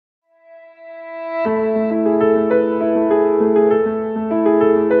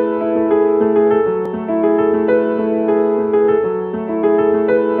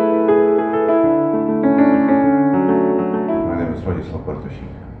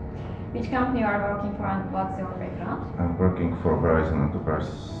Which company you are working for and what's your background? I'm working for Verizon Enterprise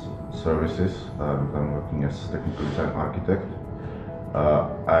Services. I'm working as technical design architect.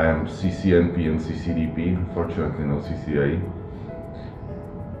 I am CCNP and CCDP, unfortunately no CCIE.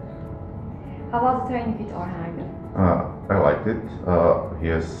 How was the training with Orhan Ergun? I liked it. He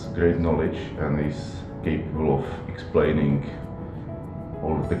has great knowledge and is capable of explaining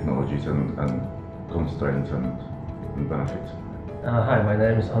all the technologies and constraints and benefits. Hi, my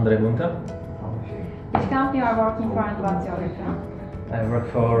name is Andre Munta. Which company you are working for and what's your background? I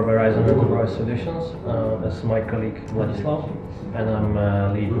work for Verizon Enterprise Solutions as my colleague Vladislav, and I'm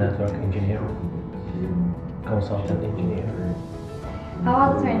a lead network engineer, consultant engineer. How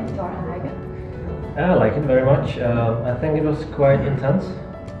was the training with Orhan Ergun? I like it very much. I think it was quite intense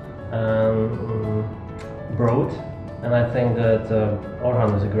and broad, and I think that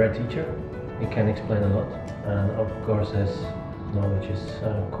Orhan is a great teacher. He can explain a lot, and of course his knowledge is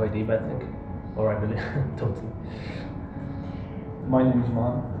quite deep, I think, or I believe totally. My name is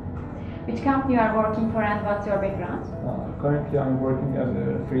Man. Which company you are working for and what's your background? Currently, I'm working as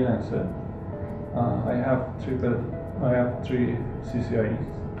a freelancer. I have three CCIEs,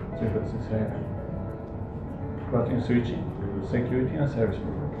 triple CCIE, routing switching, security, and service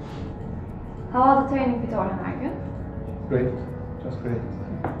provider. How was the training with Orhan Ergun? Great, just great.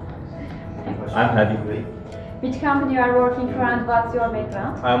 I'm Hadi. Which company you are working for and what's your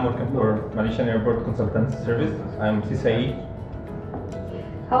background? I'm working for Malaysian Airport Consultancy Service. I'm CCIE.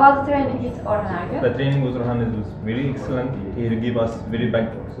 How was the training with Orhan Ergun? The training with Orhan was very excellent. He gave us very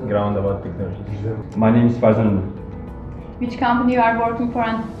background about technology. My name is Verizon Enterprise. Which company you are working for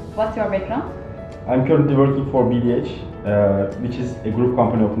and what's your background? I'm currently working for BDH, which is a group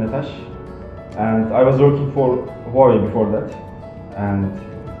company of Netash, and I was working for Huawei before that, and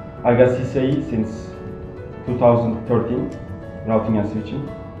I got CCIE since 2013, routing and switching.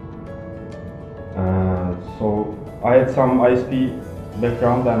 So I had some ISP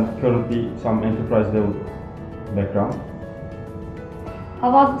background and currently some enterprise level background.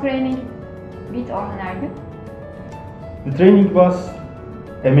 How was the training with Orhan Ergun? The training was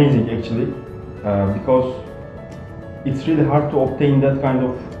amazing actually, because it's really hard to obtain that kind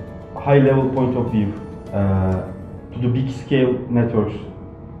of high level point of view to the big scale networks.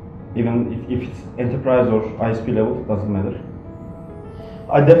 Even if it's enterprise or ISP level, doesn't matter.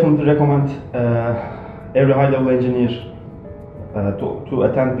 I definitely recommend every high level engineer to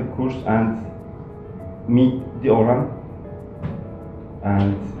attend the course and meet the Orhan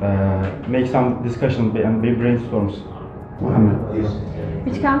and make some discussion and brainstorms.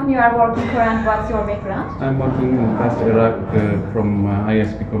 Which company you are working for and what's your background? I'm working in Fast Iraq from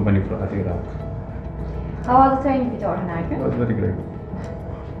ISP company at Iraq. How was the training with Orhan It Ergun? was very great.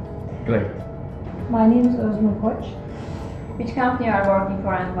 Great. My name is Özgür Koç. Which company you are working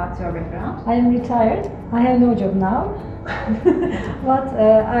for and what's your background? I am retired. I have no job now. But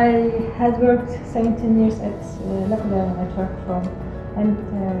I had worked 17 years at local area network from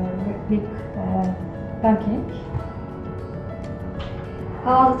big banking.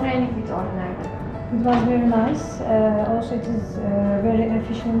 How was the training with Orhan Ergun? It was very nice. Also, it is very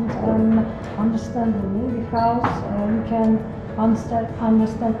efficient and understandable because you can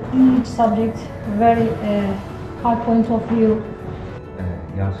understand each subject very high point of view.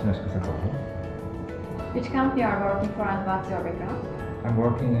 Which company you are working for and what's your background? I'm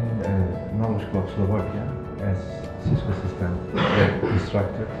working in Knowledge Club Slovakia as Cisco system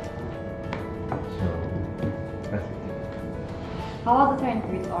instructor. So that's it. How was the training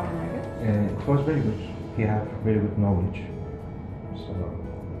with Orhan Ergun? It was very good. He had very good knowledge. So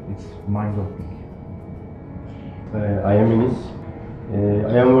it's mind-opening. I am Enis.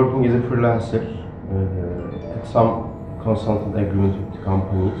 I am working as a freelancer at some consultant agreement with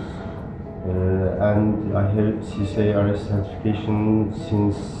companies, and I have CCIE certification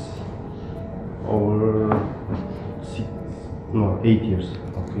since over 8 years.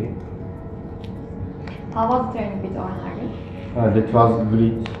 Okay. How was the training with Orhan Ergun? That was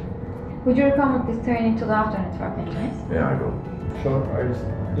great. Would you recommend this training to the after network engineers? Yeah, I will. Sure,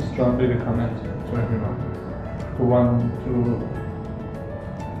 I strongly recommend to everyone who want to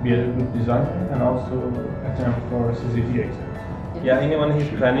be a good designer and also attempt for CCDE exam. Yeah, anyone who's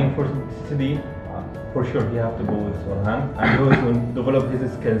planning for CCDE, for sure he have to go with Orhan, and who is going to develop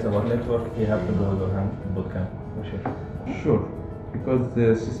his skills about network, he have to go with Orhan bootcamp, for sure. Sure, because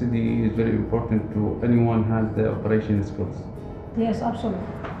the CCDE is very important to anyone who has the operation skills. Yes, absolutely.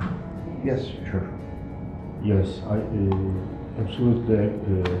 Yes, sure. Yes, I absolutely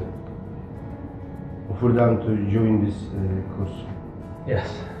offer them to join this course. Yes,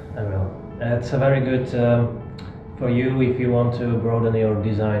 I will. It's a very good for you if you want to broaden your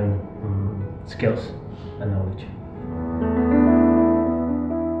design skills and knowledge?